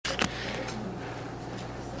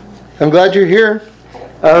I'm glad you're here.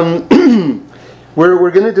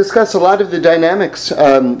 We're going to discuss a lot of the dynamics,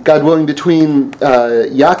 God willing, between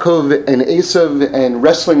Yaakov and Esav and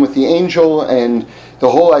wrestling with the angel and the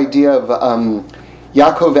whole idea of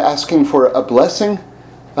Yaakov asking for a blessing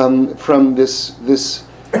from this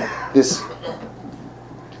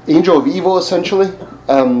angel of evil, essentially.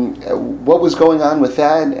 What was going on with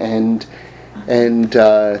that, and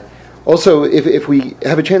also if we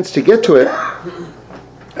have a chance to get to it,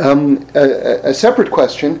 a separate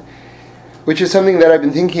question, which is something that I've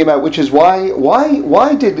been thinking about, which is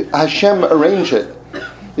why did Hashem arrange it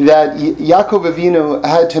that Yaakov Avinu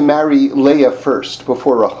had to marry Leah first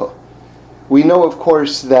before Rachel? We know, of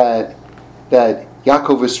course, that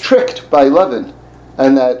Yaakov was tricked by Lavan,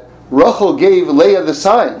 and that Rachel gave Leah the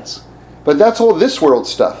signs. But that's all this world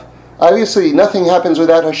stuff. Obviously, nothing happens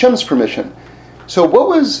without Hashem's permission. So what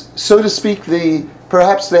was, so to speak,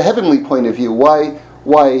 perhaps the heavenly point of view? Why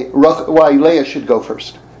Leah should go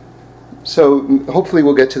first? So hopefully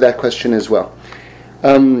we'll get to that question as well.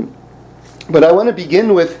 But I want to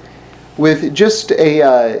begin with just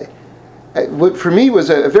what for me was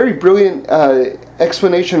a very brilliant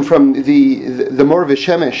explanation from the Mor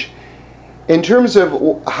V'Shemesh in terms of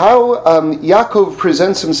how Yaakov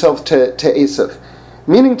presents himself to Esav.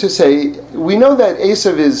 Meaning to say, we know that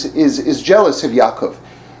Esav is jealous of Yaakov.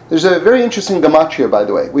 There's a very interesting gematria, by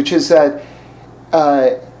the way, which is that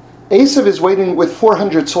Esav is waiting with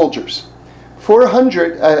 400 soldiers.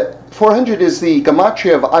 400 is the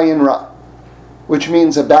gematria of Ayin Ra, which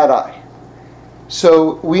means a bad eye.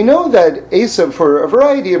 So we know that Esav, for a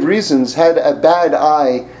variety of reasons, had a bad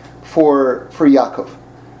eye for Yaakov.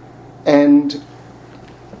 And,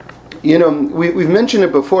 you know, we've mentioned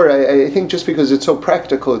it before. I think just because it's so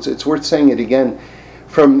practical, it's worth saying it again.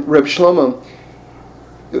 From Reb Shlomo,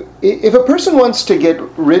 if a person wants to get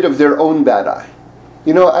rid of their own bad eye,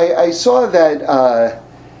 you know, I saw that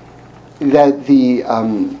the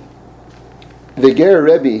Ger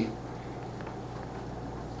Rebbe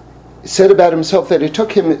said about himself that it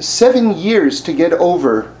took him 7 years to get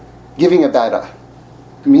over giving a bad eye,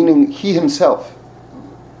 meaning he himself.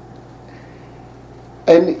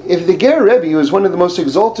 And if the Ger Rebbe, who was one of the most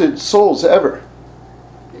exalted souls ever,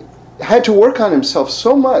 had to work on himself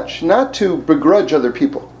so much not to begrudge other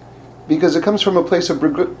people, because it comes from a place of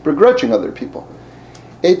begrudging other people,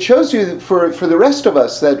 it shows you for the rest of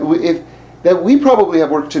us that we probably have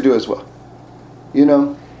work to do as well. You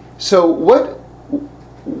know? So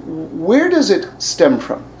where does it stem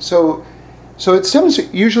from? So it stems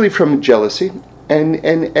usually from jealousy, and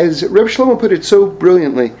as Reb Shlomo put it so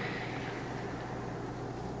brilliantly,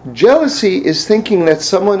 jealousy is thinking that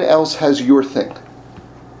someone else has your thing.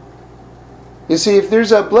 You see, if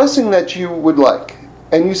there's a blessing that you would like,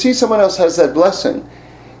 and you see someone else has that blessing,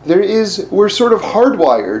 we're sort of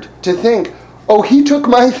hardwired to think, oh, he took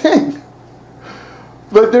my thing.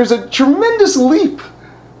 But there's a tremendous leap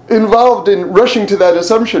involved in rushing to that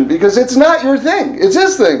assumption, because it's not your thing, it's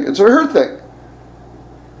his thing, it's her thing.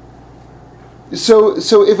 So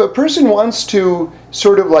if a person wants to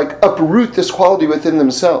sort of like uproot this quality within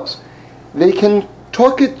themselves, they can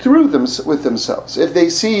talk it through with themselves. If they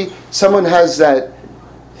see someone has that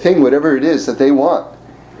thing, whatever it is that they want,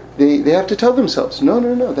 they have to tell themselves,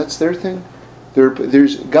 no, that's their thing.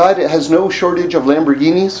 God has no shortage of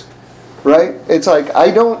Lamborghinis, right? It's like,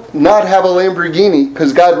 I don't not have a Lamborghini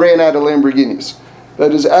because God ran out of Lamborghinis.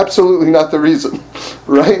 That is absolutely not the reason,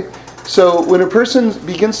 right? So when a person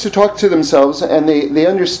begins to talk to themselves and they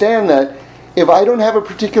understand that if I don't have a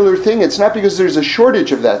particular thing, it's not because there's a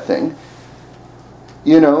shortage of that thing,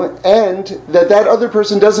 you know, and that other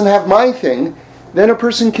person doesn't have my thing, then a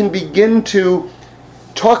person can begin to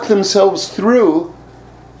talk themselves through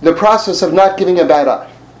the process of not giving a bad eye.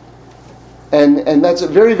 And that's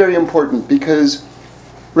very, very important, because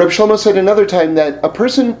Reb Shlomo said another time that a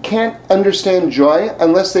person can't understand joy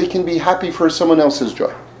unless they can be happy for someone else's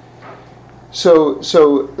joy. So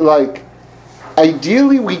like,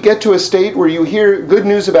 ideally we get to a state where you hear good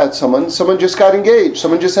news about someone just got engaged,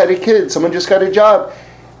 someone just had a kid, someone just got a job,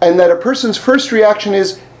 and that a person's first reaction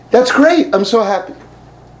is, that's great, I'm so happy.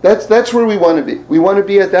 That's where we want to be. We want to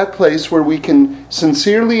be at that place where we can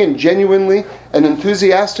sincerely and genuinely and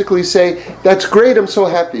enthusiastically say, that's great, I'm so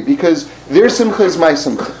happy, because their simcha is my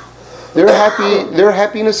simcha. Their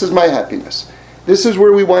happiness is my happiness. This is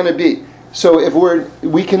where we want to be. So if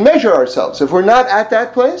we can measure ourselves. If we're not at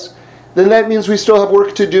that place, then that means we still have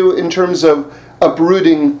work to do in terms of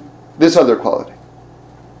uprooting this other quality.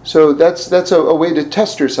 So that's a way to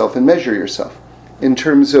test yourself and measure yourself in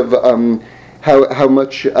terms of how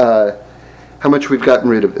much how much we've gotten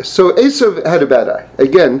rid of this. So Esav had a bad eye.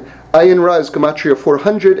 Again, Ayin Ra is Gematria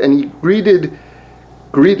 400, and he greeted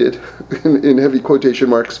in heavy quotation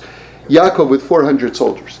marks, Yaakov with 400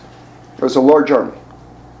 soldiers. It was a large army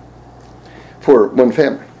for one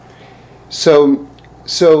family. So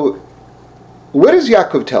what does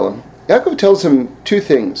Yaakov tell him? Yaakov tells him two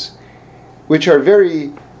things, which are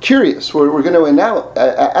very curious. We're going to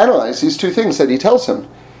analyze these two things that he tells him.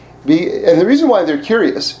 And the reason why they're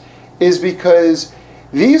curious is because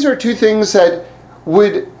these are two things that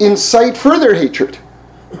would incite further hatred.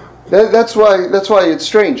 That's why it's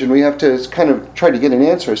strange, and we have to kind of try to get an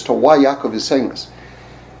answer as to why Yaakov is saying this.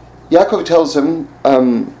 Yaakov tells him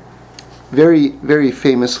very, very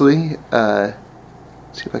famously, let's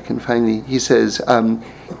see if I can find he says,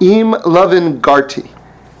 Im Lavin Garti.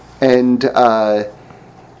 And that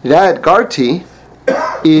Garti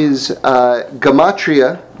is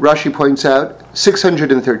Gematria, Rashi points out,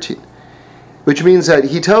 613. Which means that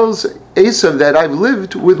he tells Esav that I've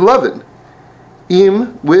lived with Lavan.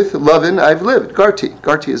 Im, with Lavan, I've lived.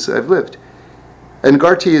 Garti is I've lived. And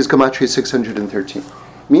Garti is Gematria 613.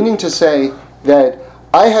 Meaning to say that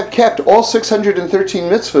I have kept all 613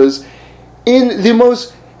 mitzvahs in the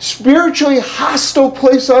most spiritually hostile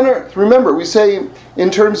place on earth. Remember, we say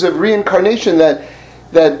in terms of reincarnation that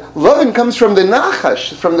Lavan comes from the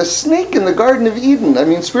Nachash, from the snake in the Garden of Eden. I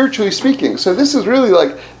mean, spiritually speaking. So this is really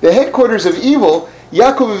like the headquarters of evil.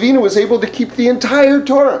 Yaakov Avinu was able to keep the entire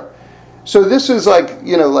Torah. So this is like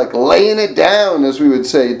laying it down, as we would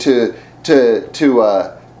say, to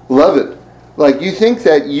Lavan. Like, you think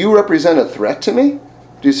that you represent a threat to me?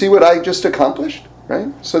 Do you see what I just accomplished?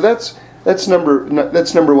 Right? So that's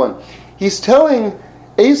number one. He's telling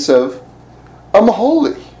Esav, I'm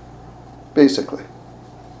holy, basically.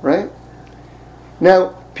 Right?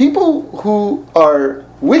 Now, people who are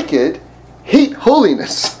wicked hate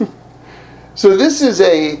holiness. So this is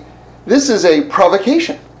a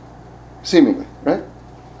provocation, seemingly, right?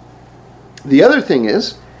 The other thing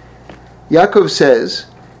is, Yaakov says,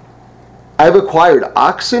 I've acquired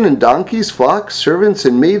oxen and donkeys, flocks, servants,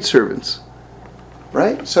 and maidservants.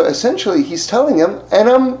 Right? So essentially he's telling him, and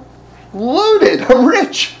I'm loaded, I'm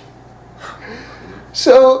rich.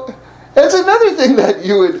 So that's another thing that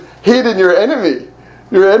you would hate in your enemy.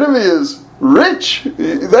 Your enemy is rich.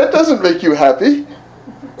 That doesn't make you happy.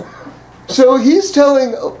 So he's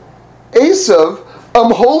telling Esav,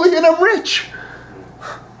 I'm holy and I'm rich.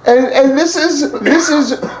 And this is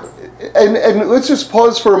and let's just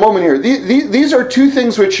pause for a moment here. These are two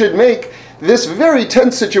things which should make this very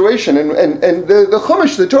tense situation. And the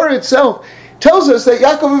Chumash, the Torah itself, tells us that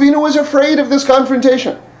Yaakov Avinu was afraid of this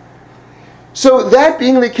confrontation. So that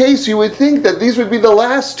being the case, you would think that these would be the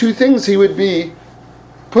last two things he would be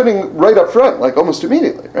putting right up front, like almost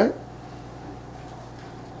immediately, right?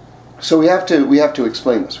 So we have to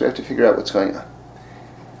explain this. We have to figure out what's going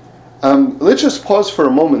on. Let's just pause for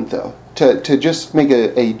a moment, though, to just make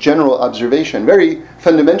a general observation, very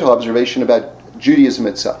fundamental observation about Judaism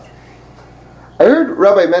itself. I heard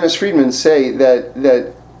Rabbi Manis Friedman say that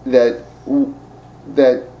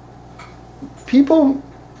people,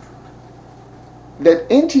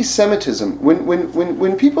 that anti-Semitism,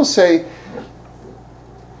 when people say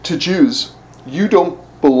to Jews, you don't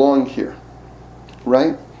belong here,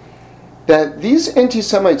 right? That these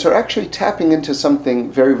anti-Semites are actually tapping into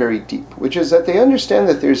something very, very deep, which is that they understand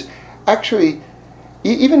that there's actually,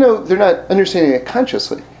 even though they're not understanding it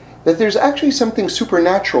consciously, that there's actually something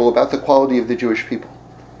supernatural about the quality of the Jewish people.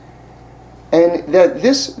 And that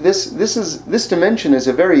this dimension is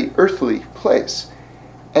a very earthly place.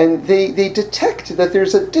 And they detect that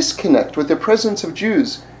there's a disconnect with the presence of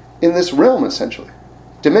Jews in this realm, essentially,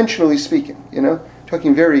 dimensionally speaking,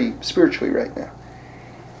 talking very spiritually right now.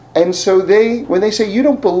 And so when they say you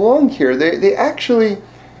don't belong here, they actually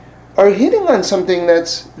are hitting on something that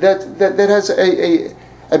has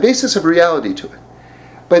a basis of reality to it.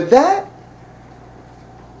 But that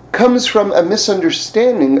comes from a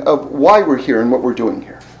misunderstanding of why we're here and what we're doing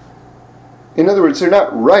here. In other words, they're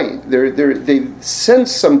not right. They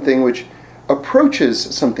sense something which approaches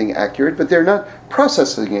something accurate, but they're not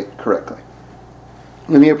processing it correctly.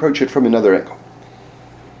 Let me approach it from another angle.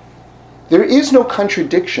 There is no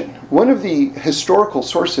contradiction. One of the historical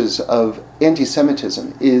sources of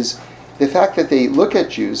anti-Semitism is the fact that they look at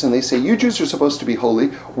Jews and they say, you Jews are supposed to be holy.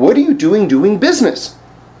 What are you doing business?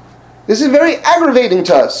 This is very aggravating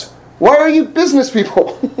to us. Why are you business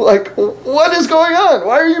people? Like, what is going on?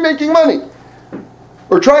 Why are you making money?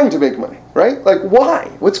 Or trying to make money, right? Like, why?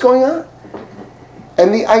 What's going on?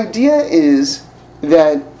 And the idea is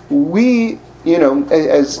that we,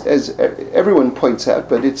 as everyone points out,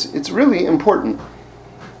 but it's really important,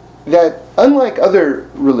 that unlike other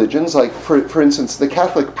religions, like for instance the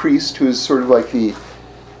Catholic priest, who is sort of like the,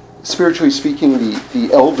 spiritually speaking, the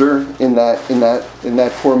elder in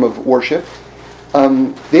that form of worship,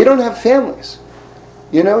 they don't have families.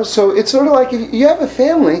 So it's sort of like if you have a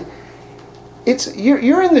family,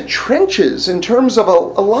 you're in the trenches in terms of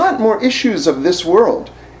a lot more issues of this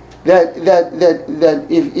world that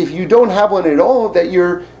if you don't have one at all, that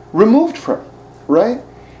you're removed from, right?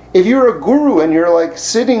 If you're a guru and you're like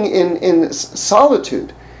sitting in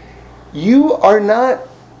solitude, you are not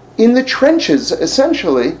in the trenches,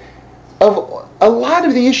 essentially, of a lot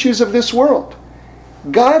of the issues of this world.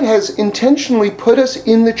 God has intentionally put us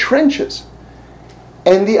in the trenches.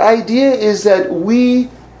 And the idea is that we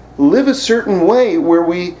live a certain way where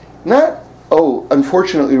we not,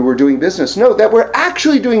 unfortunately we're doing business. No, that we're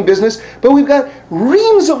actually doing business, but we've got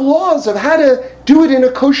reams of laws of how to do it in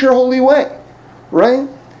a kosher, holy way, right?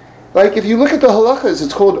 Like if you look at the halachas,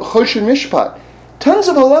 it's called Choshen Mishpat. Tons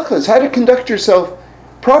of halachas, how to conduct yourself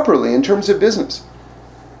properly in terms of business.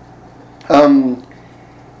 And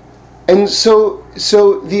so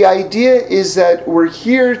the idea is that we're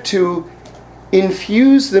here to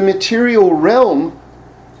infuse the material realm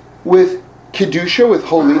with kedusha, with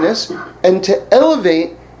holiness, and to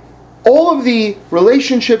elevate all of the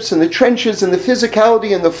relationships and the trenches and the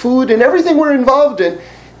physicality and the food and everything we're involved in,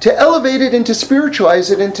 to elevate it and to spiritualize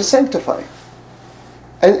it and to sanctify it.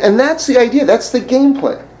 And that's the idea. That's the game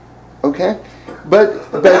plan. Okay?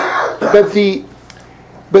 But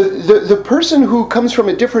the person who comes from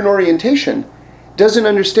a different orientation doesn't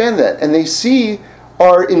understand that, and they see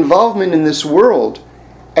our involvement in this world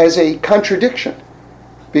as a contradiction.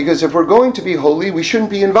 Because if we're going to be holy, we shouldn't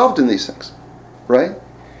be involved in these things. Right?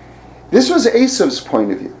 This was Esav's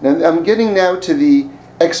point of view. Now, I'm getting now to the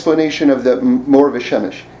explanation of the Mor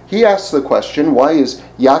V'Shemesh. He asks the question, why is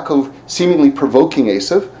Yaakov seemingly provoking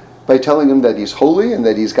Esav by telling him that he's holy and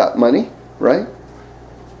that he's got money, right?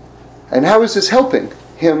 And how is this helping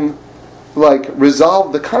him,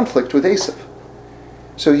 resolve the conflict with Esav?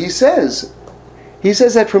 So he says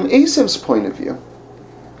that from Esav's point of view,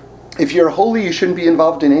 if you're holy, you shouldn't be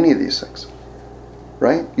involved in any of these things,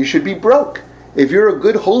 right? You should be broke. If you're a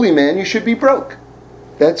good holy man, you should be broke.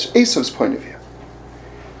 That's Esav's point of view.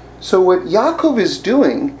 So what Yaakov is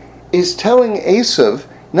doing is telling Esav,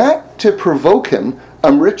 not to provoke him,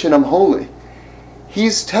 I'm rich and I'm holy.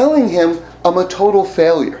 He's telling him, I'm a total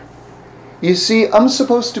failure. You see, I'm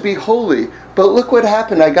supposed to be holy, but look what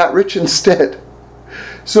happened, I got rich instead.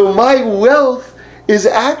 So my wealth is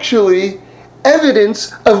actually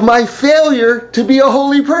evidence of my failure to be a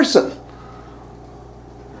holy person.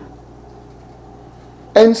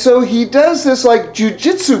 And so he does this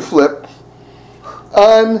jujitsu flip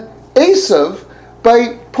on Esav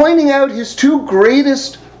by pointing out his two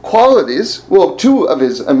greatest qualities, two of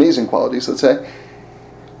his amazing qualities, let's say,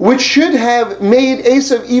 which should have made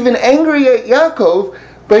Esav even angry at Yaakov,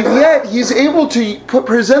 but yet he's able to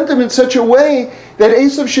present them in such a way that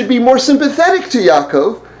Esav should be more sympathetic to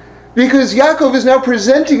Yaakov, because Yaakov is now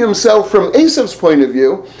presenting himself from Esav's point of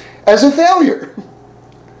view as a failure.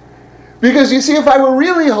 Because you see, if I were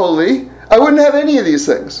really holy, I wouldn't have any of these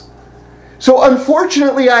things. So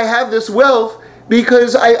unfortunately I have this wealth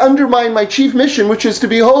because I undermined my chief mission, which is to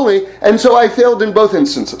be holy, and so I failed in both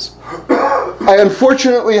instances. I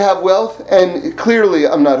unfortunately have wealth, and clearly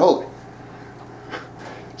I'm not holy.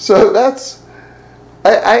 So that's,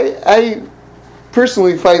 I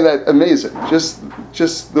personally find that amazing,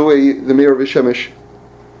 just the way the Meir V'Shemesh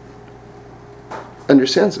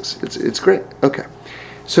understands this. It's great. Okay.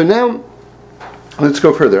 So now, let's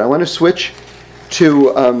go further. I want to switch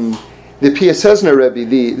to the Piaseczna Rebbe,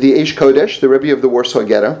 the Eish Kodesh, the Rebbe of the Warsaw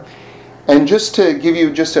Ghetto. And just to give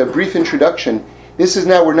you just a brief introduction,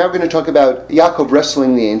 we're now going to talk about Yaakov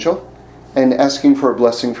wrestling the angel and asking for a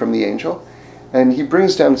blessing from the angel. And he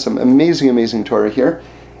brings down some amazing, amazing Torah here.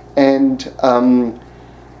 And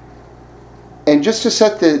just to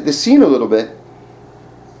set the scene a little bit,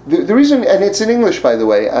 the reason, and it's in English by the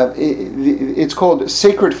way, it's called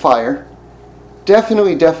Sacred Fire.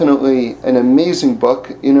 Definitely an amazing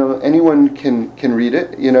book. Anyone can read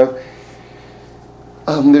it.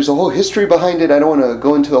 There's a whole history behind it. I don't want to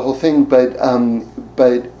go into the whole thing, but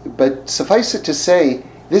suffice it to say,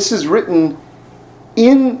 this is written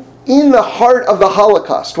in the heart of the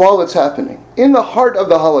Holocaust while it's happening. In the heart of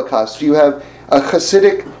the Holocaust, you have a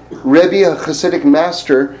Hasidic Rebbe, a Hasidic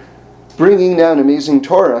master, bringing down amazing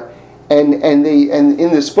Torah, and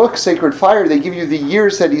in this book, Sacred Fire, they give you the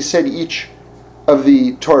years that he said each of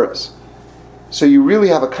the Torahs. So you really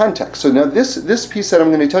have a context. So now this piece that I'm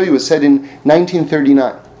going to tell you was said in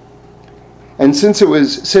 1939. And since it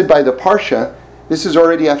was said by the Parsha, This is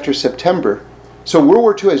already after September. So World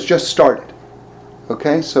War II has just started.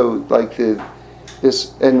 Okay, so like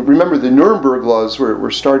this, and remember the Nuremberg laws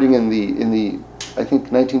were starting in the I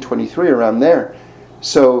think 1923, around there.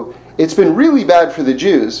 So it's been really bad for the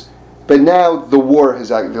Jews, but now the war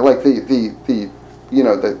has like the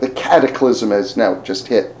cataclysm has now just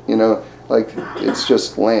hit. Like it's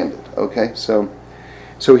just landed. Okay, so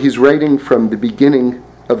he's writing from the beginning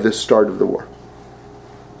of the start of the war,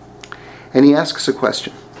 and he asks a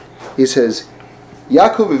question. He says,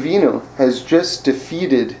 Yaakov Avinu has just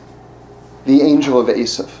defeated the angel of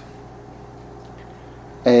Esav.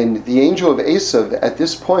 And the angel of Esav at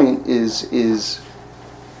this point is this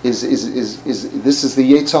is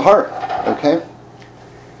the Yetzer Hara, okay?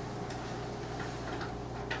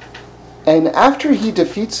 And after he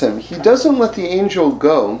defeats him, he doesn't let the angel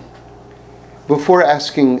go before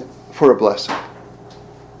asking for a blessing.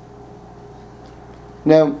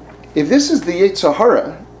 Now, if this is the Yetzer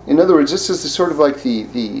Hara, in other words, this is the sort of like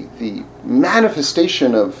the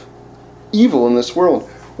manifestation of evil in this world,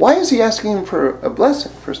 why is he asking him for a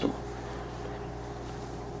blessing, first of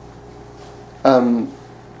all?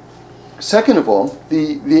 Second of all,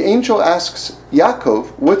 the angel asks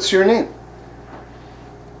Yaakov, what's your name?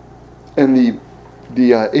 And the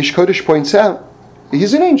Eish Kodesh points out,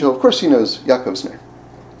 he's an angel, of course he knows Yaakov's name.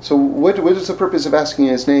 So what is the purpose of asking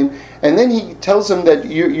his name? And then he tells him that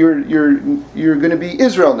you're going to be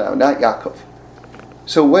Israel now, not Yaakov.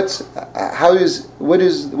 So what does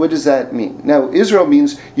that mean? Now Israel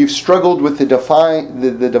means you've struggled with the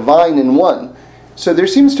divine in one. So there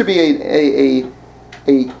seems to be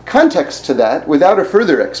a context to that without a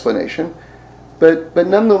further explanation. But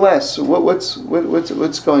nonetheless, what's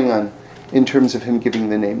going on in terms of him giving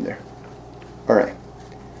the name there? All right.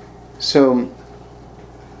 So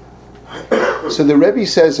the Rebbe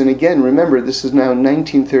says, and again, remember, this is now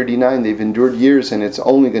 1939. They've endured years, and it's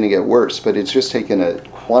only going to get worse. But it's just taken a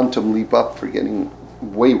quantum leap up for getting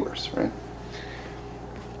way worse, right?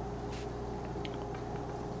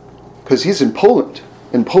 Because he's in Poland,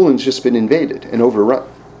 and Poland's just been invaded and overrun,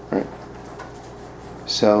 right?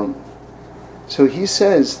 So he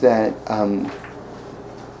says that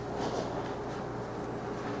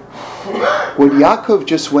what Yaakov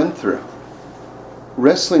just went through,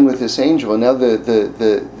 wrestling with this angel, and now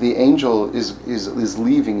the angel is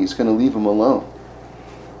leaving. He's going to leave him alone.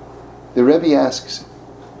 The Rebbe asks,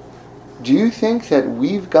 do you think that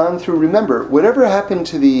we've gone through, remember, whatever happened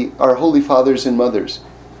to our holy fathers and mothers,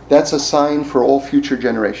 that's a sign for all future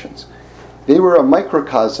generations. They were a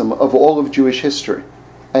microcosm of all of Jewish history,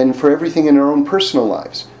 and for everything in our own personal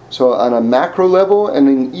lives. So on a macro level and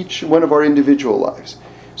in each one of our individual lives.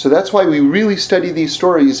 So that's why we really study these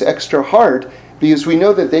stories extra hard, because we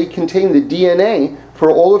know that they contain the DNA for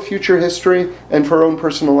all of future history and for our own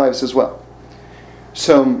personal lives as well.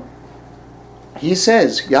 So he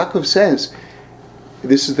says, Yaakov says,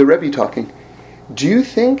 this is the Rebbe talking, do you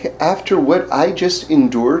think after what I just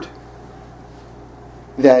endured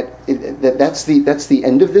that's the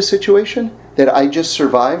end of this situation? That I just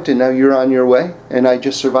survived and now you're on your way and I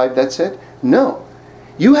just survived, that's it? No.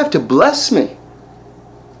 You have to bless me.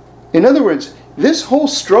 In other words, this whole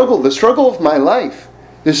struggle, the struggle of my life,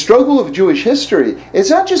 the struggle of Jewish history, it's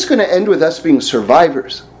not just going to end with us being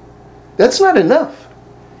survivors. That's not enough.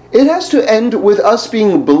 It has to end with us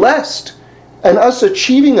being blessed and us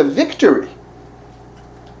achieving a victory.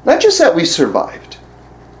 Not just that we survived.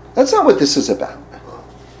 That's not what this is about.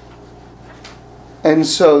 And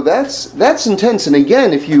so that's intense. And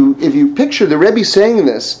again, if you picture the Rebbe saying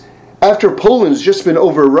this after Poland's just been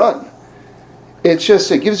overrun, it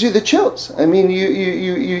gives you the chills. I mean,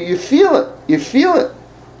 you feel it. You feel it.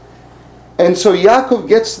 And so Yaakov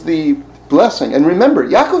gets the blessing. And remember,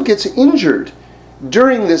 Yaakov gets injured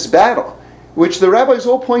during this battle, which the rabbis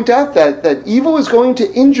all point out that evil is going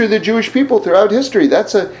to injure the Jewish people throughout history. If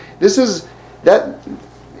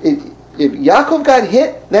Yaakov got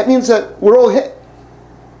hit, that means that we're all hit.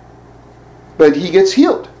 But he gets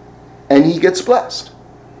healed, and he gets blessed.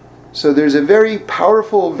 So there's a very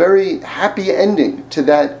powerful, very happy ending to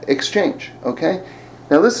that exchange. Okay?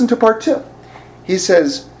 Now listen to part 2. He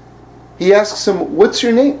asks him, what's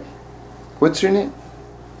your name? What's your name?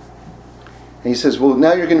 And he says, well,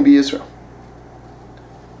 now you're going to be Israel.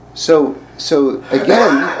 So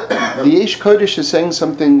again, the Eish Kodesh is saying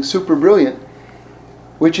something super brilliant,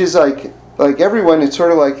 which is like everyone, it's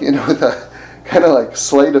sort of like, with a kind of like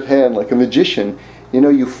sleight of hand, like a magician,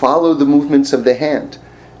 you follow the movements of the hand.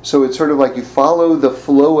 So it's sort of like you follow the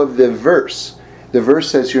flow of the verse. The verse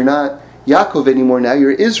says you're not Yaakov anymore, now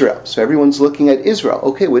you're Israel. So everyone's looking at Israel.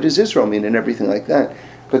 Okay, what does Israel mean and everything like that?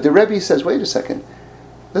 But the Rebbe says, wait a second.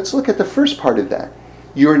 let's look at the first part of that.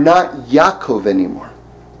 You're not Yaakov anymore.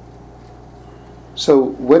 So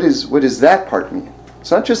what does that part mean?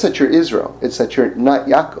 It's not just that you're Israel, it's that you're not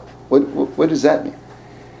Yaakov. What does that mean?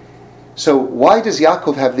 So why does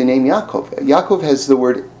Yaakov have the name Yaakov? Yaakov has the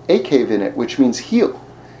word Akev in it, which means heel.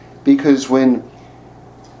 Because when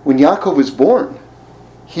Yaakov was born,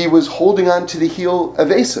 he was holding on to the heel of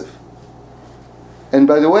Esav. And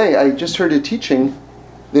by the way, I just heard a teaching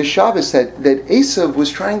this Shabbos that Esav was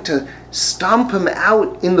trying to stomp him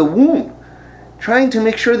out in the womb, trying to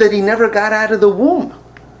make sure that he never got out of the womb.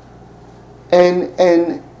 And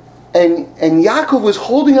Yaakov was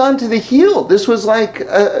holding on to the heel. This was like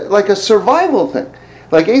a survival thing.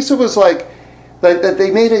 Like Esav was like that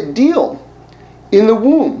they made a deal in the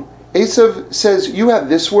womb. Esav says, you have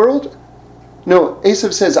this world. No,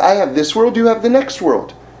 Esav says, I have this world, you have the next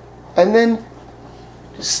world. And then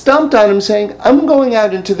stomped on him saying, I'm going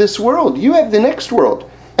out into this world, you have the next world.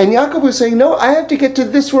 And Yaakov was saying, no, I have to get to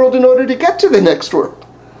this world in order to get to the next world.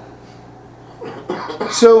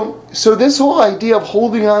 So this whole idea of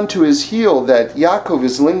holding on to his heel, that Yaakov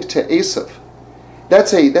is linked to Esav,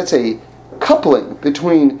 that's a coupling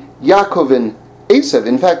between Yaakov and Esav.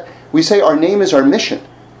 In fact, we say our name is our mission.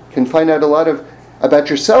 You can find out a lot about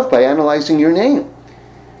yourself by analyzing your name.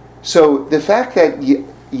 So the fact that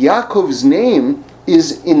Yaakov's name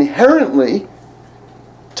is inherently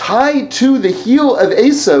tied to the heel of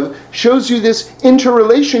Esav shows you this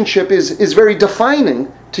interrelationship is very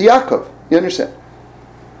defining to Yaakov. You understand?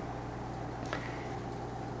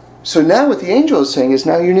 So now what the angel is saying is,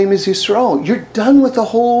 now your name is Yisrael. You're done with the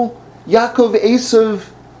whole Yaakov Esav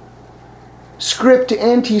script,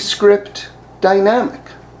 anti-script dynamic.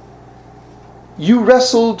 You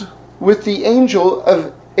wrestled with the angel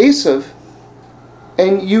of Esav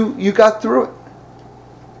and you got through it.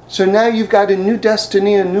 So now you've got a new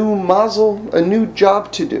destiny, a new mazel, a new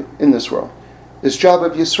job to do in this world. This job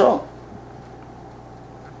of Yisrael.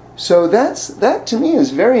 So that to me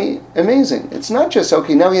is very amazing. It's not just,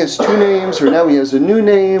 okay, now he has two names, or now he has a new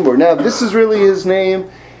name, or now this is really his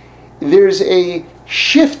name. There's a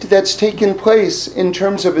shift that's taken place in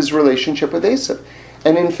terms of his relationship with Esav.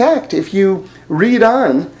 And in fact, if you read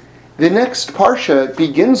on, the next parsha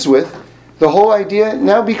begins with the whole idea,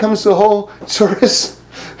 now becomes the whole tsuris,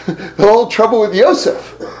 the whole trouble with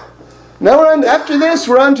Yosef. Now after this,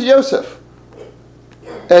 we're on to Yosef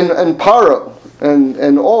and Paro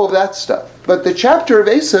and all of that stuff. But the chapter of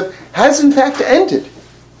Esav has in fact ended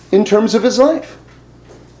in terms of his life.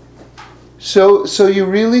 So you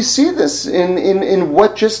really see this in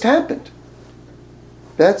what just happened.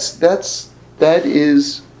 That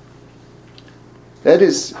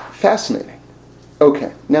is fascinating.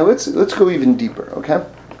 Okay, now let's go even deeper. Okay,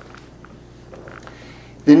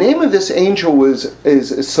 the name of this angel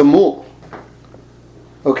is Samuel.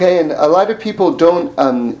 Okay, and a lot of people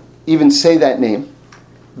don't even say that name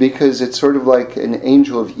because it's sort of like an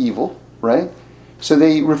angel of evil, right? So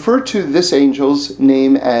they refer to this angel's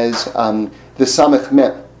name as the Samech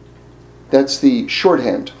Mem. That's the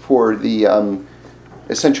shorthand for the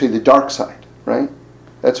essentially the dark side, right?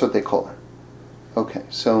 That's what they call it. Okay,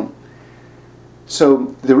 so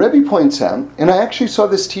the Rebbe points out, and I actually saw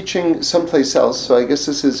this teaching someplace else, so I guess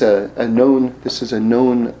this is a known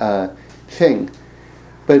thing,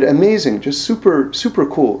 but amazing, just super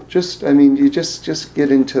cool. You just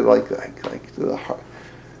get into like the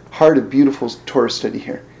heart of beautiful Torah study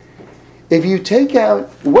here. If you take out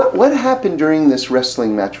what happened during this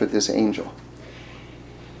wrestling match with this angel,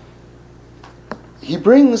 he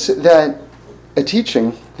brings that a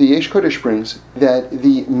teaching, the Yesh Kodesh brings, that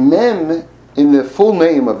the mem in the full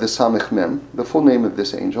name of the Samech Mem, the full name of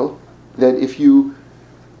this angel, that if you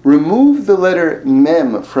remove the letter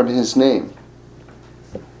mem from his name,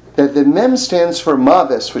 that the mem stands for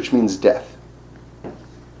maves, which means death.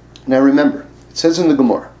 Now remember, it says in the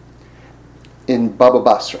Gemara, in Baba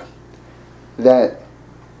Basra, that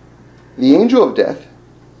the angel of death,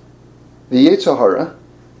 the Yetzer Hara,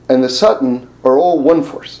 and the Satan are all one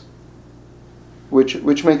force,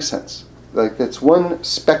 which makes sense. Like that's one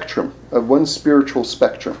spectrum, of one spiritual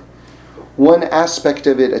spectrum. One aspect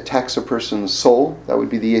of it attacks a person's soul, that would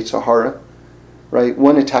be the Yetzer Hara, right?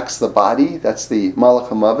 One attacks the body, that's the Malach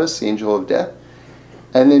HaMavis, the angel of death.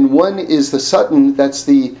 And then one is the Satan, that's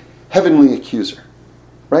the heavenly accuser,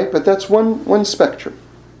 right? But that's one spectrum,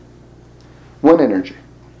 one energy,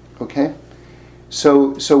 okay? So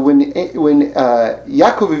when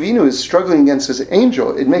Yaakov Avinu is struggling against this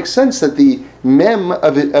angel, it makes sense that the mem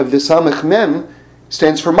of the Samech Mem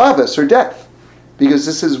stands for mavis, or death, because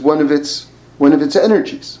this is one of its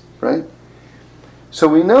energies, right? So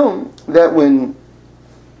we know that when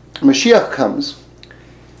Mashiach comes,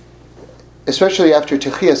 especially after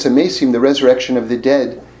Techias Amesim, the resurrection of the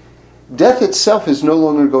dead, death itself is no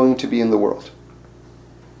longer going to be in the world.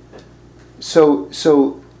 So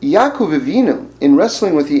Yaakov Avinu, in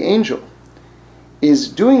wrestling with the angel, is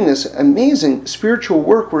doing this amazing spiritual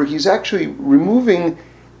work where he's actually removing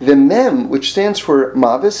the mem, which stands for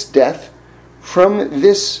mavis, death, from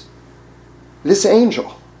this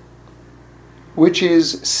angel, which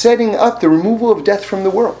is setting up the removal of death from the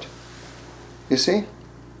world. You see?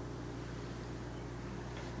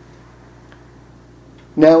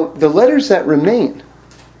 Now, the letters that remain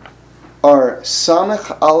are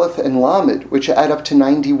Samech, Aleph, and Lamed, which add up to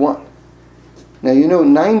 91. Now,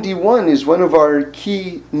 91 is one of our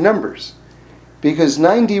key numbers, because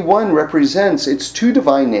 91 represents its two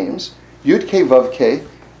divine names, Yud Ke Vav Ke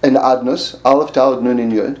and Adnos, Aleph, Daled, Nun,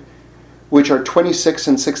 and Yud, which are 26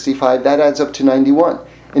 and 65. That adds up to 91.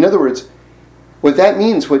 In other words, what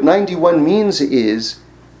 91 means is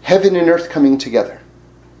heaven and earth coming together.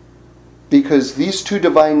 Because these two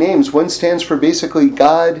divine names, one stands for basically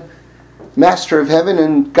God, Master of Heaven,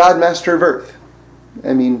 and God, Master of Earth.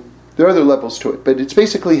 I mean, there are other levels to it, but it's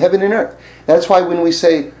basically heaven and earth. That's why when we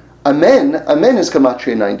say Amen, Amen is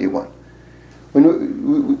Gematria 91.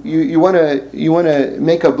 When you want to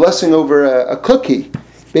make a blessing over a cookie,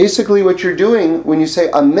 basically what you're doing when you say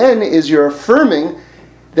Amen is you're affirming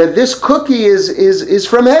that this cookie is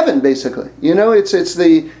from heaven, basically. It's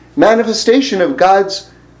the manifestation of God's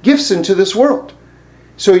gifts into this world.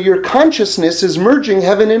 So your consciousness is merging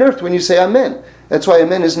heaven and earth when you say Amen. That's why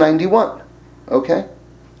Amen is 91. Okay?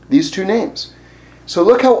 These two names. So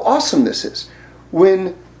look how awesome this is.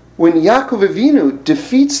 When Yaakov Avinu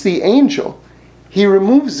defeats the angel, he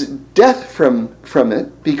removes death from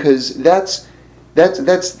it, because that's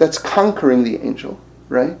conquering the angel,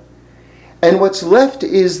 right? And what's left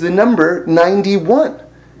is the number 91,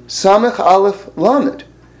 Samech Aleph Lamed,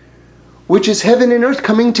 which is heaven and earth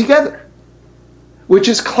coming together, which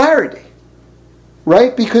is clarity,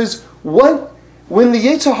 right? Because when the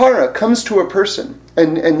Yetzer Hara comes to a person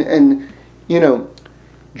and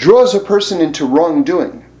draws a person into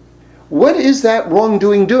wrongdoing, what is that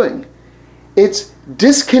wrongdoing doing? It's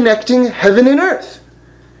disconnecting heaven and earth.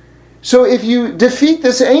 So if you defeat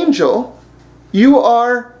this angel, you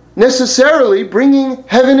are necessarily bringing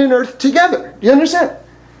heaven and earth together. Do you understand?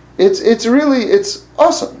 It's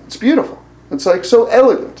awesome. It's beautiful. It's like so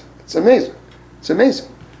elegant. It's amazing. It's amazing.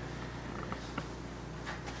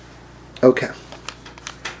 Okay.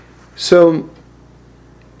 So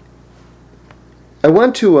I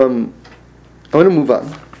want to move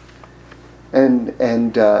on,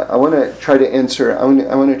 and I want to try to answer. I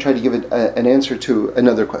want to try to give an answer to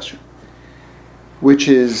another question, which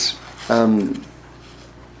is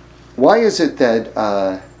why is it that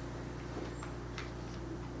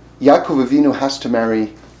Yaakov Avinu has to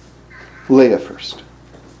marry Leah first?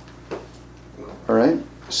 All right.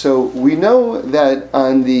 So we know that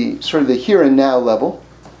on the sort of the here and now level,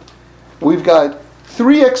 we've got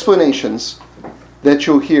three explanations that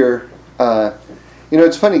you'll hear.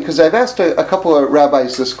 It's funny because I've asked a couple of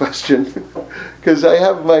rabbis this question because I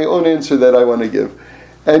have my own answer that I want to give,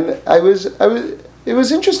 and it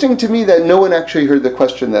was interesting to me that no one actually heard the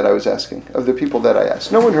question that I was asking. Of the people that I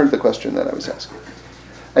asked, no one heard the question that I was asking.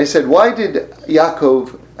 I said, why did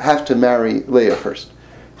Yaakov have to marry Leah first?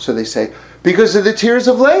 So they say, because of the tears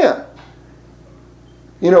of Leah.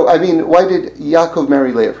 Why did Yaakov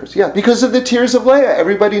marry Leah first? Yeah, because of the tears of Leah.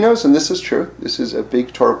 Everybody knows, and this is true. This is a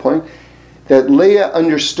big Torah point, that Leah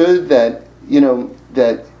understood that,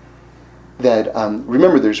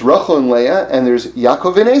 remember, there's Rachel and Leah, and there's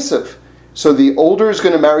Yaakov and Esav. So the older is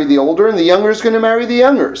going to marry the older, and the younger is going to marry the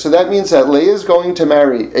younger. So that means that Leah is going to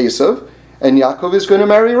marry Esav, and Yaakov is going to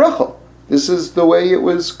marry Rachel. This is the way it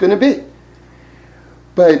was going to be.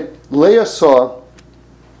 But Leah saw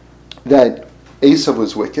that Esav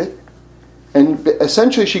was wicked, and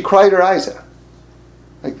essentially she cried her eyes out,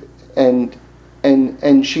 and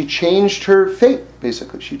she changed her fate.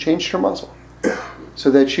 Basically, she changed her muzzle, so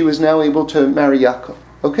that she was now able to marry Yaakov.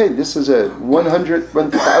 Okay, this is a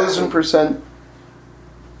 1,000%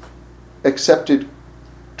 accepted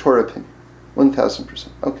Torah opinion. 1,000%.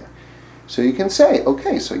 Okay, so you can say,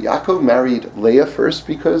 okay, so Yaakov married Leah first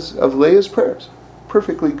because of Leah's prayers.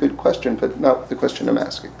 Perfectly good question, but not the question I'm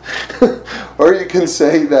asking. Or you can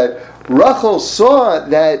say that Rachel saw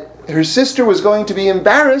that her sister was going to be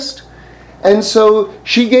embarrassed, and so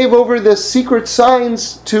she gave over the secret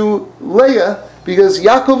signs to Leah because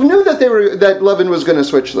Yaakov knew that that Lavan was going to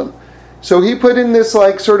switch them. So he put in this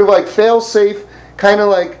fail-safe kind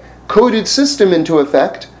of coded system into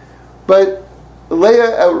effect. But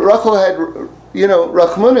Rachel had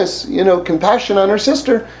Rachmanis, compassion on her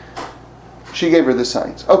sister. she gave her the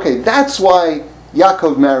signs. Okay, that's why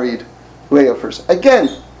Yaakov married Leah first. Again,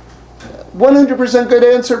 100% good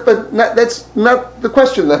answer, but that's not the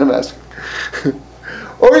question that I'm asking.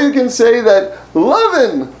 Or you can say that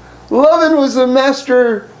Lavan was a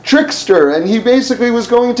master trickster, and he basically was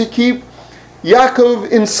going to keep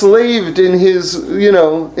Yaakov enslaved in his,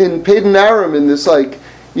 in Padan Aram, in this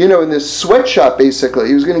in this sweatshop basically.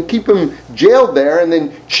 He was going to keep him jailed there and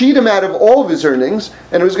then cheat him out of all of his earnings,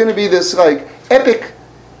 and it was going to be this epic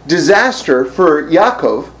disaster for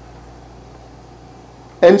Yaakov.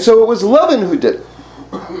 And so it was Lavan who did it.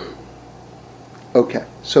 Okay,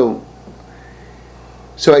 so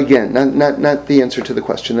again, not the answer to the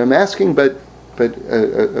question I'm asking, but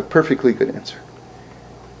a perfectly good answer.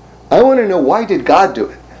 I want to know, why did God do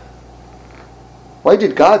it? Why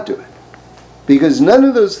did God do it? Because none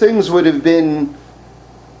of those things would have been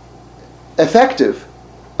effective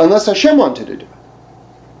unless Hashem wanted to do it.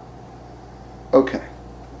 Okay,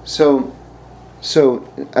 so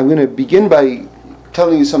I'm going to begin by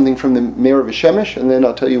telling you something from the Me'or V'Shemesh, and then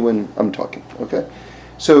I'll tell you when I'm talking. Okay,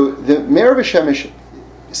 so the Me'or V'Shemesh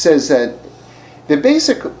says that the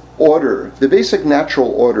basic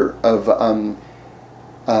natural order of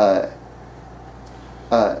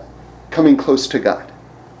coming close to God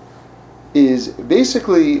is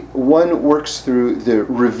basically one works through the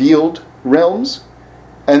revealed realms,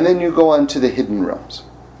 and then you go on to the hidden realms.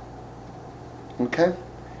 Okay?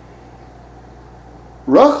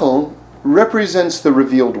 Rachel represents the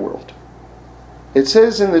revealed world. It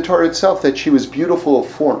says in the Torah itself that she was beautiful of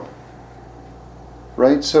form.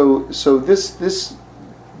 Right? So this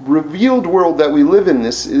revealed world that we live in,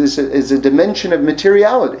 this is a dimension of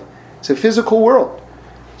materiality. It's a physical world.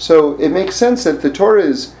 So it makes sense that the Torah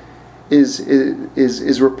is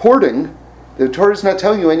reporting. The Torah is not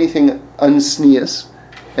telling you anything unsneous,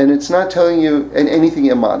 and it's not telling you anything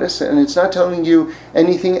immodest, and it's not telling you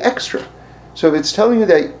anything extra. So if it's telling you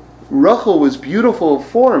that Rachel was beautiful of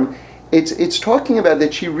form, it's talking about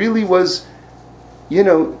that she really was,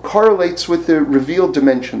 correlates with the revealed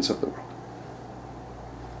dimensions of the world.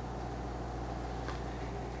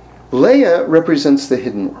 Leah represents the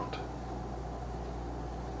hidden world.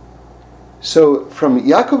 So from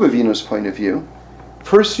Yaakov Avinu's point of view,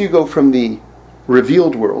 first you go from the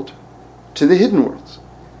revealed world to the hidden worlds.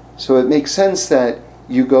 So it makes sense that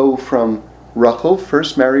you go from Rachel,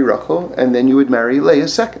 first marry Rachel, and then you would marry Leah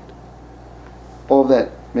second. All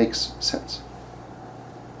that makes sense.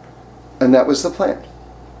 And that was the plan.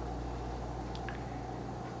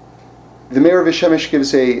 The Me'or V'Shemesh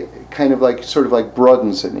gives a kind of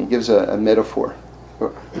broadens it, and he gives a metaphor.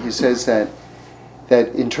 He says that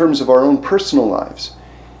in terms of our own personal lives,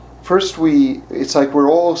 first it's like we're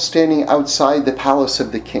all standing outside the palace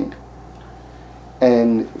of the king.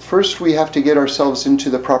 And first we have to get ourselves into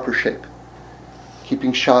the proper shape.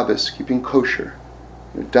 Keeping Shabbos, keeping kosher,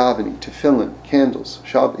 davening, tefillin, candles,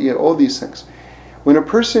 Shabbat, all these things. When a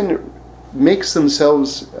person makes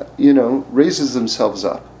themselves, raises themselves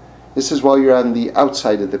up, this is while you're on the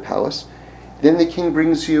outside of the palace, then the king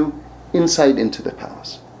brings you inside into the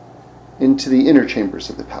palace, into the inner chambers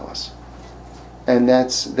of the palace. And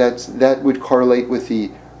that would correlate with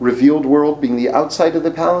the revealed world being the outside of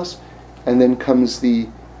the palace, and then comes the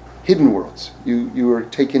hidden worlds. You are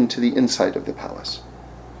taken to the inside of the palace.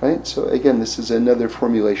 Right? So again, this is another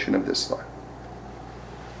formulation of this thought.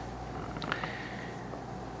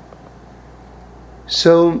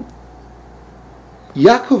 So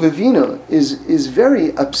Yaakov Avinu is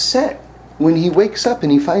very upset when he wakes up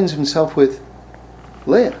and he finds himself with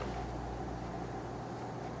Leah.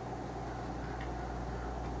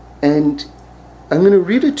 And I'm going to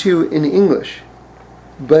read it to you in English,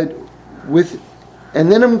 and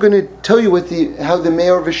then I'm going to tell you how the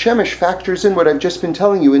Me'or V'Shemesh factors in what I've just been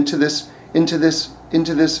telling you into this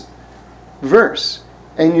verse,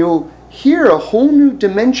 and you'll hear a whole new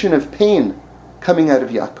dimension of pain coming out of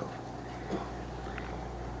Yaakov.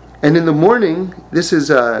 And in the morning, this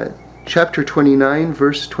is chapter 29,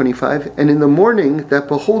 verse 25. And in the morning, that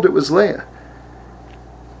behold, it was Leah.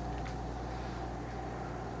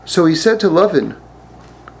 So he said to Lavan,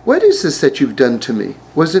 "What is this that you've done to me?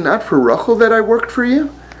 Was it not for Rachel that I worked for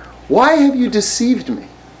you? Why have you deceived me?"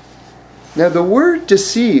 Now the word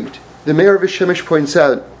deceived, the Me'or V'Shemesh points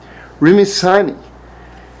out, rimisani,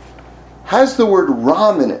 has the word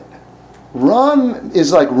ram in it. Ram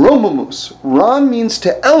is like romamus. Ram means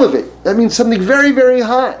to elevate. That means something very, very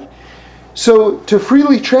high. So to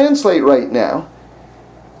freely translate right now,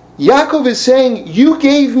 Yaakov is saying, you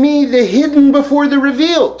gave me the hidden before the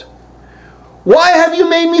revealed. Why have you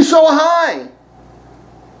made me so high?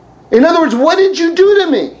 In other words, what did you do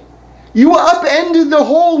to me? You upended the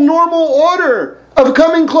whole normal order of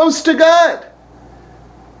coming close to God.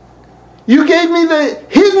 You gave me the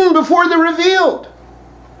hidden before the revealed.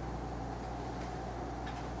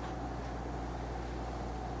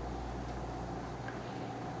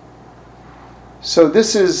 So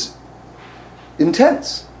this is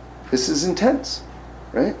intense. This is intense,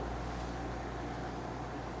 right?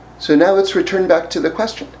 So now let's return back to the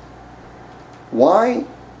question. Why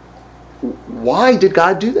did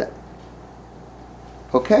God do that?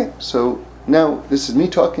 Okay, so now this is me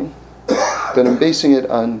talking, but I'm basing it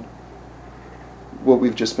on what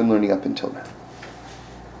we've just been learning up until now.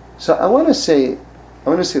 So I want to say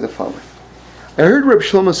the following. I heard Reb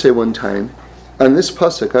Shlomo say one time on this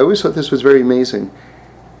pasuk, I always thought this was very amazing,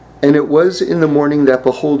 and it was in the morning that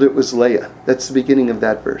behold it was Leah. That's the beginning of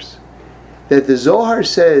that verse. That the Zohar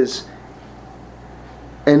says,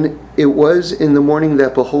 and it was in the morning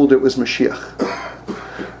that behold it was Mashiach.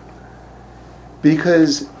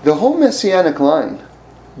 Because the whole messianic line,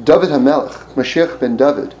 David HaMelech, Mashiach ben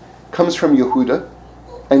David, comes from Yehuda,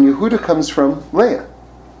 and Yehuda comes from Leah.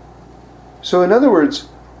 So in other words,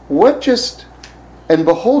 and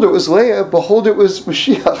behold it was Leah, behold it was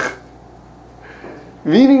Mashiach.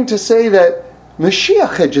 Meaning to say that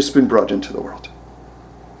Mashiach had just been brought into the world.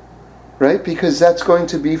 Right? Because that's going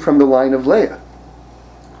to be from the line of Leah.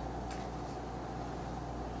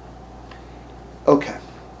 Okay.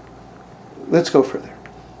 Let's go further.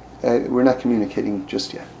 We're not communicating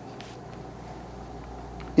just yet.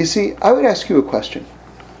 You see, I would ask you a question.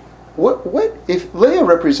 What if Leah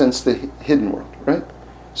represents the hidden world, right?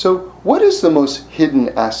 So what is the most hidden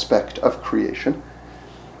aspect of creation?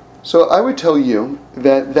 So I would tell you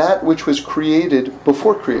that which was created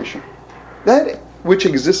before creation, that which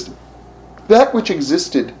existed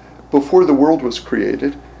before the world was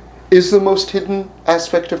created, is the most hidden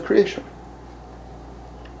aspect of creation.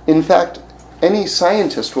 In fact, any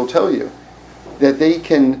scientist will tell you that they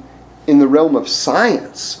can, in the realm of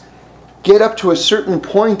science, get up to a certain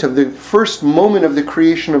point of the first moment of the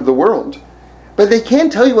creation of the world. But they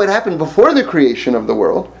can't tell you what happened before the creation of the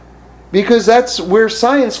world, because that's where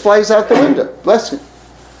science flies out the window. Bless you.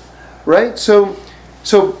 Right? So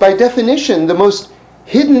by definition, the most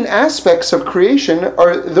hidden aspects of creation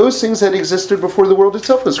are those things that existed before the world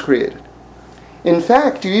itself was created. In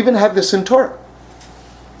fact, you even have this in Torah.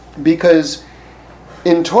 Because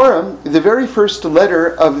in Torah, the very first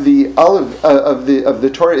letter of the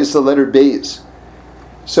Torah is the letter Beis.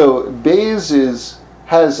 So Beis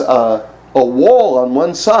has a wall on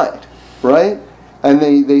one side, right? And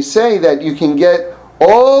they say that you can get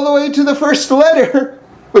all the way to the first letter,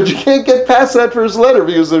 but you can't get past that first letter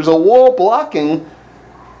because there's a wall blocking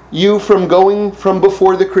you from going from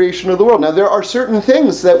before the creation of the world. Now there are certain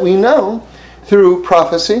things that we know through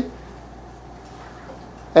prophecy,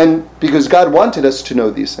 and because God wanted us to know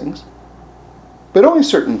these things, but only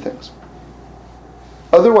certain things.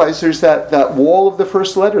 Otherwise, there's that wall of the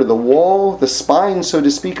first letter, the spine, so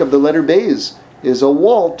to speak, of the letter Beis, is a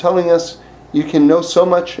wall telling us you can know so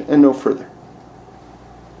much and no further.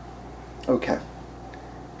 Okay.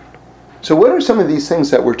 So what are some of these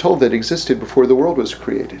things that we're told that existed before the world was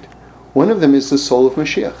created? One of them is the soul of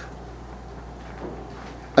Mashiach.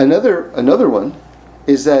 Another one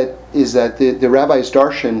is that the rabbi's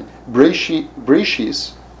darshan,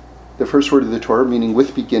 Breshis, the first word of the Torah, meaning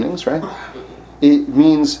with beginnings, right? It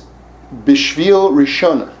means Bishvil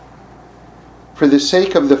Rishona, for the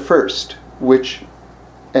sake of the first,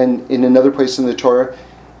 and in another place in the Torah,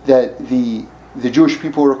 that the Jewish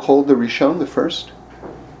people were called the Rishon, the first.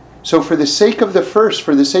 So for the sake of the first,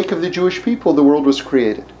 for the sake of the Jewish people, the world was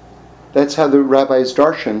created. That's how the rabbis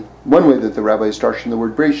darshan, one way that the rabbis darshan the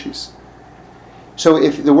word Breshis. So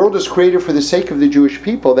if the world was created for the sake of the Jewish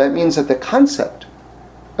people, that means that the concept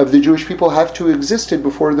of the Jewish people have to have existed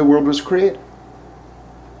before the world was created.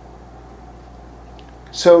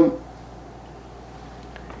 So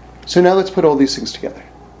now let's put all these things together.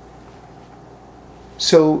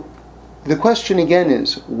 So the question again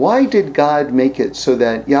is, why did God make it so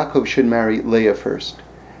that Yaakov should marry Leah first?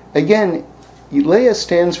 Again, Leah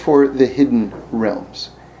stands for the hidden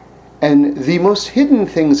realms. And the most hidden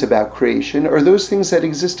things about creation are those things that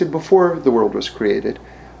existed before the world was created,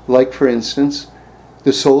 like, for instance,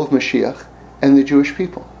 the soul of Mashiach and the Jewish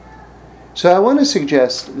people. So I want to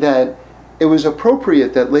suggest that it was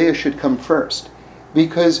appropriate that Leah should come first,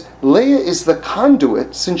 because Leah is the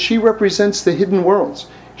conduit, since she represents the hidden worlds.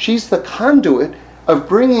 She's the conduit of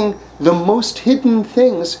bringing the most hidden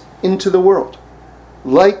things into the world,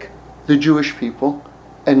 like the Jewish people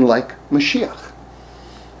and like Mashiach.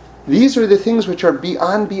 These are the things which are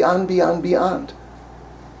beyond.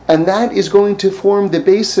 And that is going to form the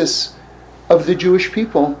basis of the Jewish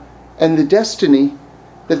people and the destiny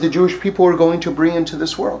that the Jewish people are going to bring into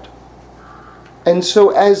this world. And so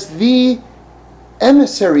as the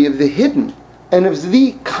emissary of the hidden and as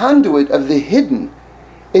the conduit of the hidden,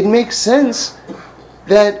 it makes sense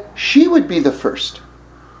that she would be the first,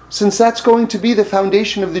 since that's going to be the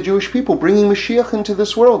foundation of the Jewish people, bringing Mashiach into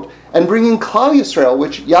this world and bringing Klal Yisrael,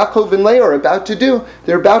 which Yaakov and Leah are about to do.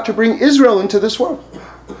 They're about to bring Israel into this world,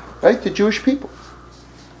 right? The Jewish people.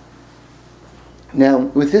 Now,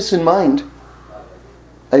 with this in mind,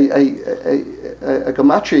 a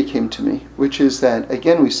gematria came to me, which is that,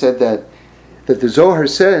 again, we said that the Zohar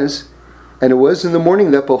says, and it was in the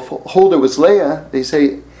morning that behold it was Leah, they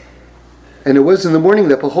say, and it was in the morning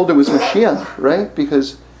that behold it was Mashiach, right?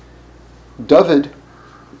 Because David,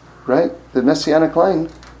 right, the messianic line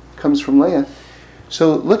comes from Leah.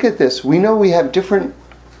 So look at this. We know we have different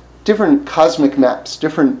cosmic maps,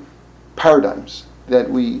 different paradigms that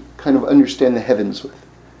we kind of understand the heavens with,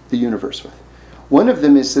 the universe with. One of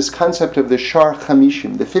them is this concept of the Shar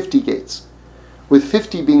Chamishim, the 50 gates, with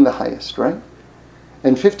 50 being the highest, right?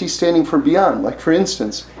 And 50 standing for beyond. Like, for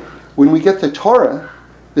instance, when we get the Torah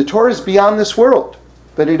is beyond this world,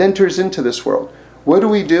 but it enters into this world. What do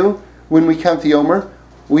we do when we count the Omer?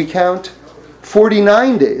 We count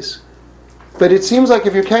 49 days. But it seems like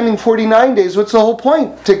if you're counting 49 days, what's the whole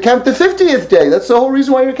point? To count the 50th day. That's the whole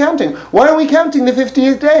reason why you're counting. Why are we counting the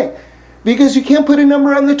 50th day? Because you can't put a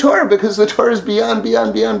number on the Torah, because the Torah is beyond.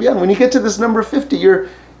 When you get to this number 50, you're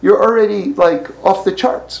already like off the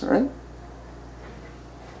charts, right?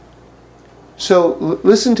 So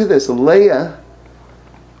listen to this. Leah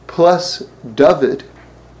plus David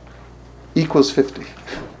equals 50.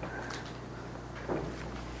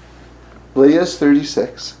 Leah is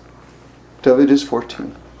 36. David is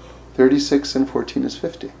 14. 36 and 14 is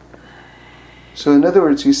 50. So in other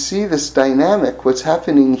words, you see this dynamic, what's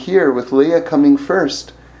happening here with Leah coming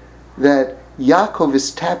first, that Yaakov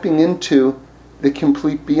is tapping into the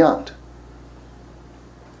complete beyond.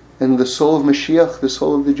 And the soul of Mashiach, the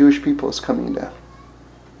soul of the Jewish people, is coming down.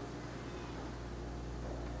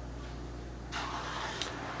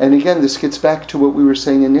 And again, this gets back to what we were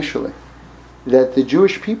saying initially, that the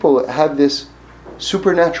Jewish people have this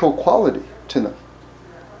supernatural quality to them.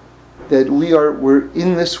 That we're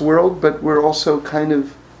in this world, but we're also kind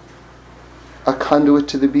of a conduit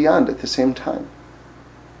to the beyond at the same time.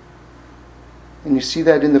 And you see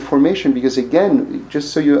that in the formation, because again,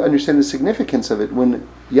 just so you understand the significance of it, when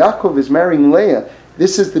Yaakov is marrying Leah,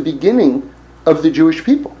 this is the beginning of the Jewish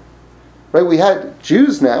people. Right? We had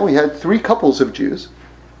Jews now, we had 3 couples of Jews,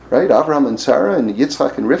 right? Abraham and Sarah, and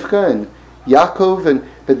Yitzchak and Rivka, and Yaakov,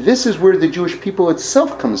 but this is where the Jewish people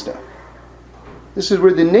itself comes down. This is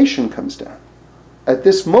where the nation comes down. At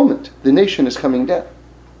this moment, the nation is coming down.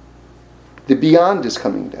 The beyond is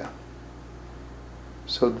coming down.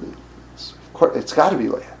 So it's got to be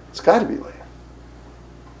Leah. It's got to be Leah.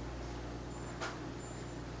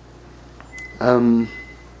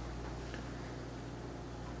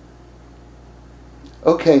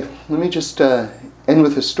 Okay, let me just end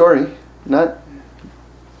with a story. Not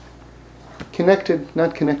connected.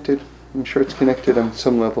 I'm sure it's connected on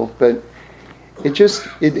some level, but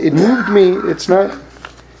it moved me. It's not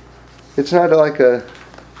like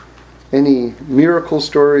any miracle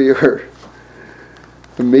story or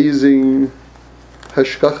amazing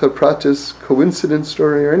hashgacha pratis coincidence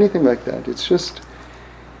story or anything like that. It's just,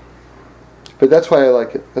 but that's why I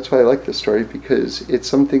like it. That's why I like this story, because it's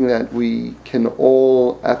something that we can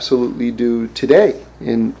all absolutely do today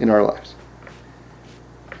in our lives.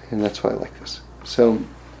 And that's why I like this. So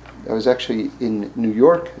I was actually in New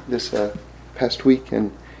York this past week,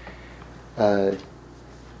 and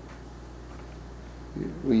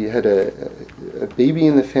we had a baby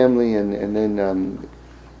in the family, and then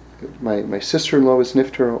my sister-in-law was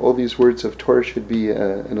nifter. All these words of Torah should be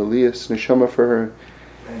an aliyas neshama for her.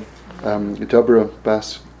 Dabra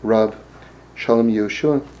Bas Rab Shalom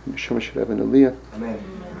Yehoshua, neshama should have an aliyah. Amen.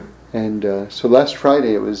 And so last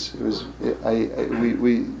Friday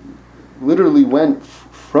we literally went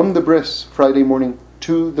from the bris Friday morning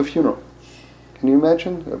to the funeral. Can you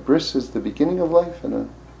imagine? A bris is the beginning of life, and a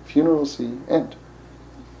funeral is the end.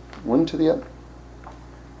 One to the other.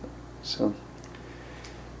 So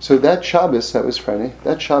that Shabbos, that was Friday,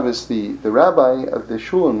 that Shabbos, the rabbi of the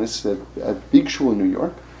shul, and this is a big shul in New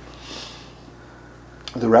York,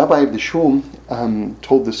 the rabbi of the shul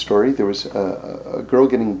told this story. There was a girl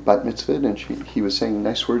getting bat mitzvahed, and he was saying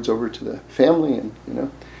nice words over to the family, and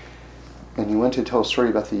and he went to tell a story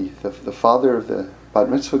about the father of the bat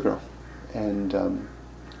mitzvah girl. And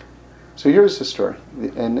so here's the story.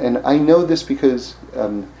 And I know this because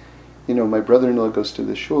my brother-in-law goes to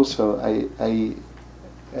the shul, so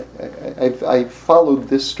I've followed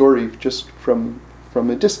this story just from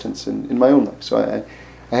a distance in my own life. So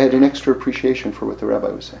I had an extra appreciation for what the rabbi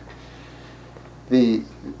was saying.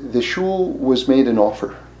 The shul was made an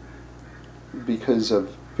offer because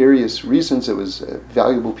of various reasons. It was a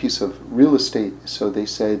valuable piece of real estate, so they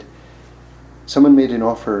said, someone made an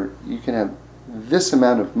offer, you can have this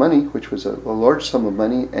amount of money, which was a large sum of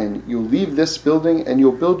money, and you'll leave this building and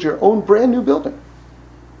you'll build your own brand new building.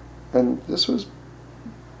 And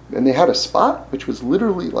they had a spot which was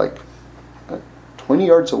literally like 20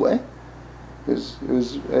 yards away. It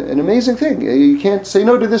was an amazing thing. You can't say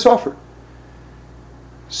no to this offer.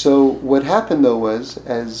 So what happened though was,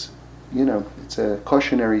 as it's a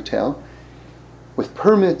cautionary tale, with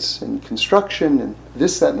permits and construction and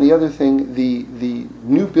this, that, and the other thing, the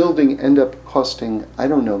new building ended up costing, I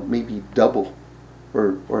don't know, maybe double,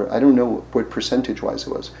 or I don't know what percentage-wise it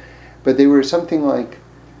was, but they were something like,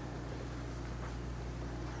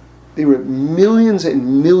 they were millions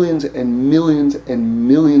and millions and millions and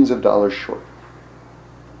millions of dollars short.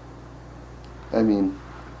 I mean,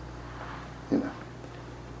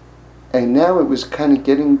 and now it was kind of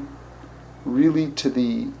getting really to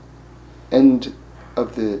the end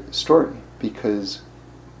of the story, because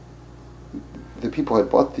the people had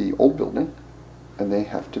bought the old building and they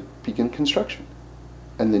have to begin construction,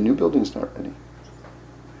 and the new building's not ready.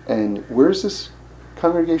 And where's this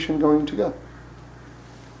congregation going to go?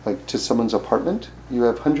 Like to someone's apartment? You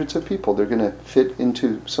have hundreds of people. They're going to fit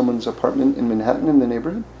into someone's apartment in Manhattan, in the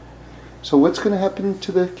neighborhood. So what's going to happen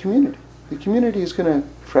to the community? The community is going to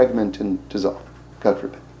fragment and dissolve, God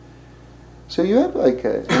forbid. So you have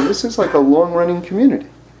and this is like a long-running community.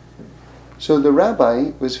 So the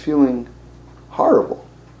rabbi was feeling horrible,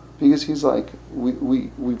 because he's like,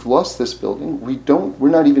 we've lost this building. We're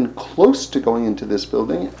not even close to going into this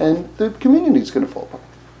building, and the community is going to fall apart.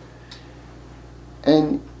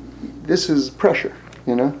 And this is pressure,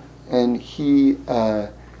 And he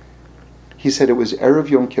said it was Erev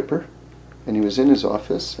Yom Kippur, and he was in his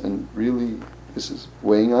office, and really this is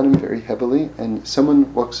weighing on him very heavily. And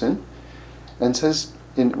someone walks in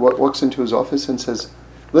and walks into his office and says,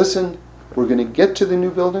 "Listen, we're going to get to the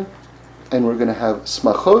new building, and we're going to have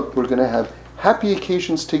smachot. We're going to have happy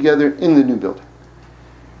occasions together in the new building."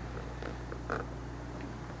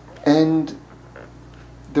 And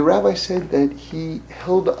the rabbi said that he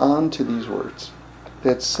held on to these words,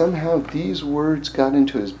 that somehow these words got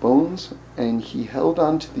into his bones, and he held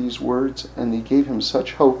on to these words, and they gave him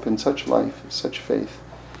such hope and such life, such faith.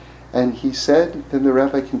 And he said, then the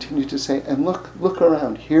rabbi continued to say, and look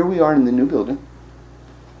around, here we are in the new building,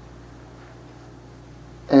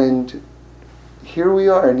 and here we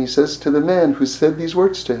are, and he says to the man who said these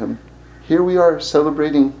words to him, here we are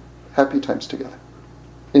celebrating happy times together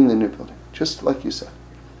in the new building, just like you said.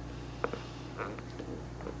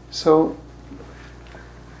 So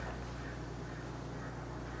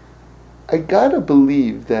I gotta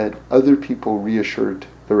believe that other people reassured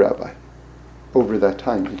the rabbi over that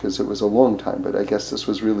time, because it was a long time, but I guess this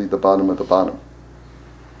was really the bottom of the bottom.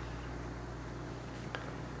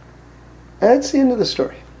 That's the end of the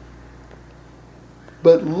story.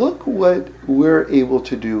 But look what we're able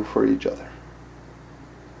to do for each other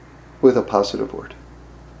with a positive word.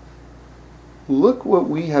 Look what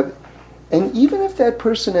we have. And even if that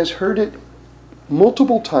person has heard it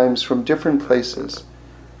multiple times from different places,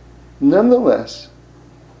 nonetheless,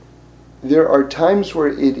 there are times where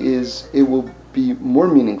it will be more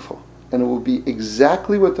meaningful, and it will be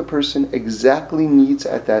exactly what the person exactly needs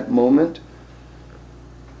at that moment.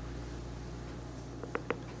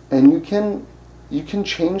 And you can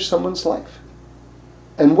change someone's life.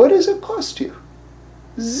 And what does it cost you?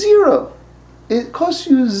 Zero. It costs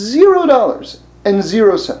you $0 and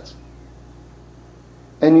 0 cents.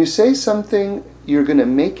 And you say something, you're going to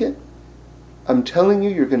make it. I'm telling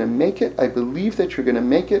you, you're going to make it. I believe that you're going to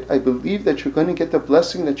make it. I believe that you're going to get the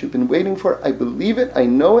blessing that you've been waiting for. I believe it. I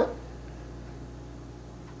know it.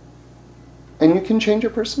 And you can change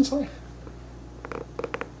a person's life.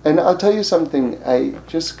 And I'll tell you something. I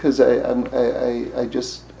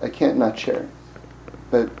can't not share.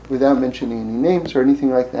 But without mentioning any names or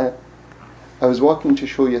anything like that, I was walking to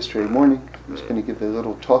shul yesterday morning. I was going to give a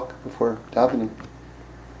little talk before davening.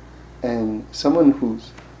 And someone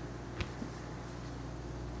who's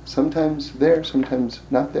sometimes there, sometimes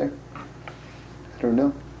not there, I don't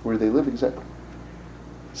know where they live exactly,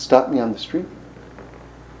 stopped me on the street.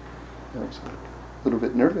 I was a little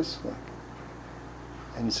bit nervous,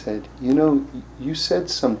 and said, you said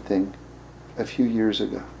something a few years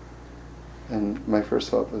ago. And my first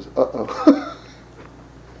thought was, uh-oh.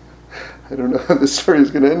 I don't know how this story is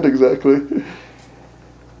going to end exactly.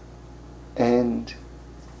 And,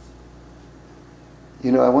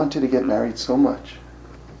 I wanted to get married so much.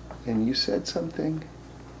 And you said something,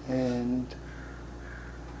 and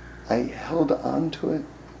I held on to it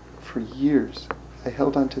for years. I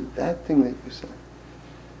held on to that thing that you said.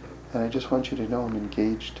 And I just want you to know I'm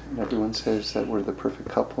engaged, and everyone says that we're the perfect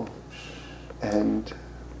couple. And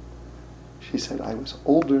she said, I was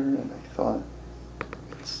older, and I thought,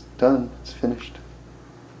 it's done, it's finished.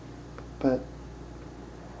 But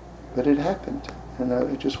it happened, and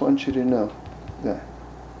I just want you to know that.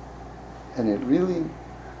 And it really,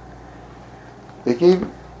 it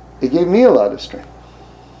gave me a lot of strength.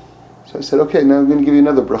 So I said, okay, now I'm going to give you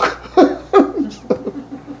another bracha. So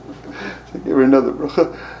I gave her another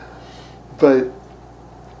bracha. But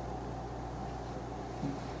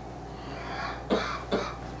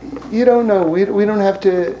you don't know. We don't have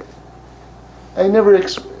to. I never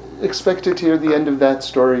expected to hear the end of that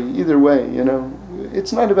story. Either way,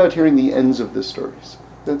 it's not about hearing the ends of the stories.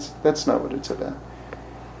 That's not what it's about.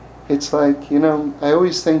 It's like, I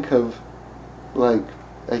always think of, like,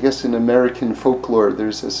 I guess in American folklore,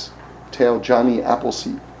 there's this tale, Johnny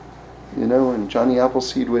Appleseed. And Johnny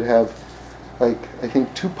Appleseed would have, like, I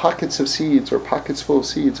think 2 pockets of seeds or pockets full of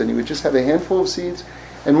seeds, and he would just have a handful of seeds,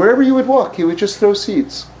 and wherever he would walk, he would just throw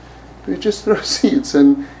seeds. He would just throw seeds,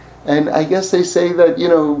 and I guess they say that,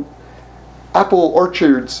 apple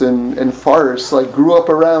orchards and forests, like, grew up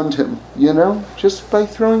around him, just by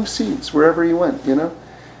throwing seeds wherever he went,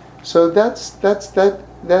 So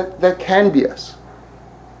that can be us.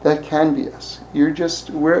 That can be us. You're just,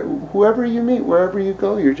 whoever you meet, wherever you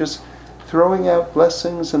go, you're just throwing out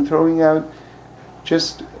blessings and throwing out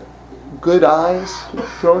just good eyes,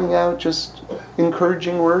 throwing out just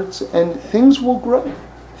encouraging words, and things will grow.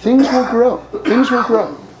 Things will grow. Things will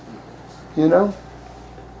grow.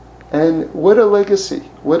 And what a legacy.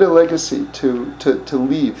 What a legacy to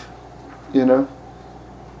leave, And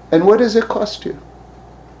what does it cost you?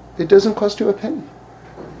 It doesn't cost you a penny.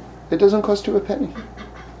 It doesn't cost you a penny.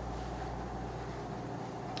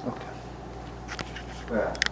 Okay. Well,